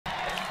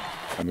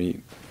I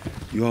mean,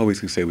 you always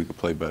could say we could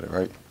play better,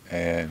 right?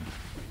 And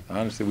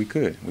honestly, we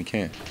could. We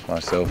can.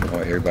 Myself and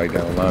everybody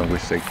down the line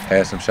wish they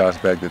had some shots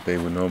back that they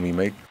would normally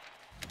make.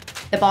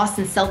 The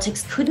Boston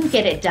Celtics couldn't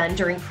get it done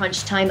during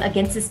crunch time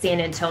against the San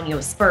Antonio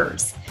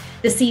Spurs.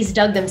 The C's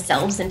dug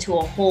themselves into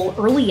a hole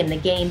early in the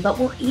game, but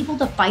were able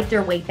to fight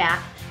their way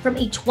back from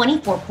a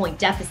 24-point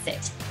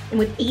deficit. And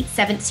with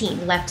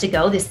 8:17 left to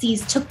go, the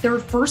C's took their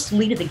first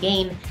lead of the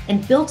game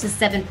and built a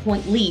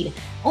 7-point lead,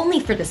 only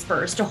for the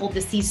Spurs to hold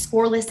the C's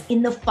scoreless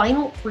in the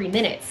final 3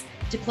 minutes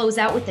to close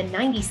out with a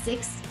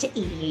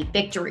 96-88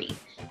 victory.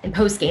 In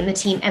postgame, the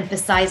team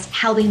emphasized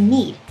how they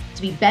need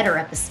to be better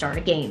at the start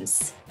of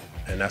games.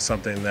 And that's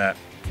something that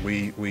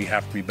we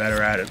have to be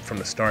better at it from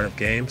the start of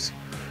games.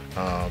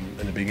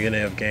 In the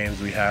beginning of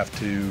games, we have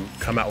to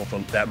come out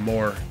with that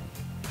more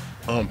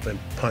oomph and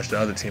punch the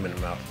other team in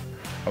the mouth.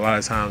 A lot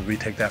of times we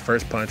take that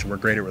first punch and we're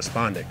great at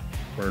responding.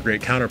 We're a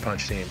great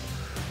counter-punch team.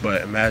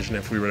 But imagine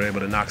if we were able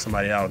to knock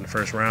somebody out in the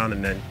first round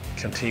and then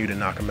continue to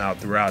knock them out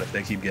throughout if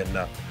they keep getting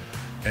up.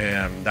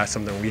 And that's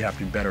something we have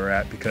to be better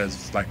at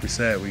because, like we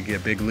said, we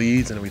get big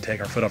leads and then we take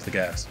our foot off the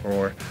gas.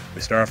 Or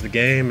we start off the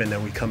game and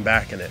then we come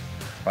back in it.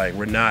 Like,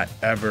 we're not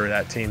ever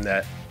that team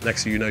that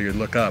next thing you know you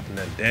look up and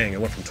then, dang, it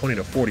went from 20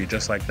 to 40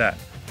 just like that.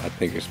 I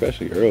think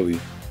especially early,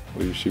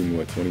 we were shooting,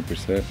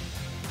 20%?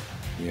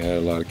 We had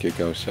a lot of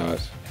kick-out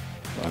shots,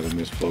 a lot of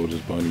missed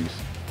floaters, bunnies,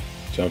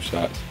 jump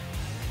shots.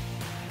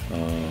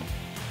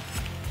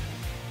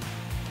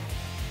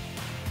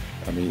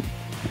 I mean,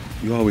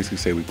 you always could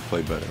say we could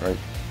play better, right?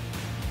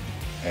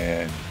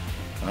 And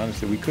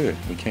honestly, we could.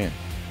 We can.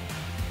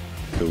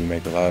 Could we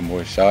make a lot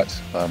more shots,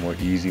 a lot more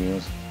easy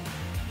ones?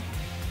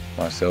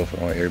 Myself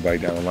and everybody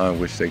down the line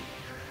wish they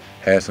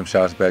had some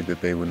shots back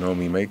that they would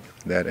normally make.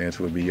 That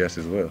answer would be yes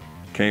as well.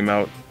 Came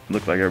out,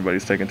 looked like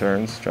everybody's taking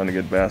turns trying to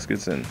get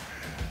baskets, and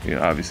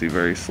obviously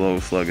very slow,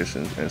 sluggish,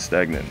 and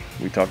stagnant.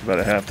 We talked about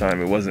at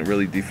halftime, it wasn't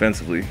really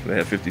defensively. They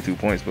had 52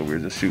 points, but we were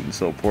just shooting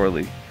so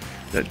poorly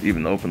that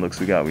even the open looks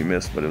we got, we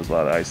missed, but it was a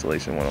lot of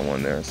isolation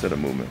one-on-one there instead of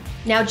movement.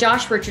 Now,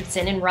 Josh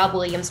Richardson and Rob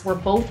Williams were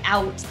both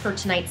out for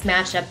tonight's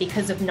matchup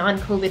because of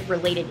non-COVID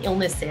related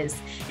illnesses.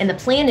 And the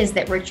plan is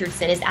that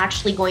Richardson is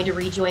actually going to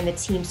rejoin the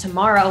team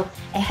tomorrow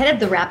ahead of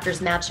the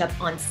Raptors matchup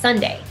on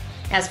Sunday.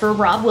 As for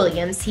Rob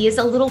Williams, he is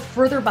a little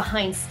further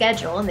behind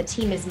schedule and the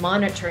team is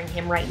monitoring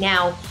him right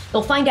now.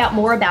 They'll find out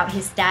more about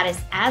his status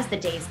as the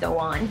days go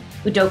on.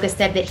 Udoka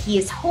said that he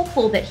is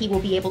hopeful that he will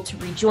be able to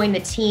rejoin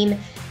the team,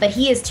 but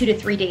he is 2 to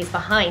 3 days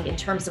behind in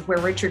terms of where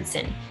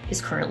Richardson is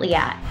currently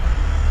at.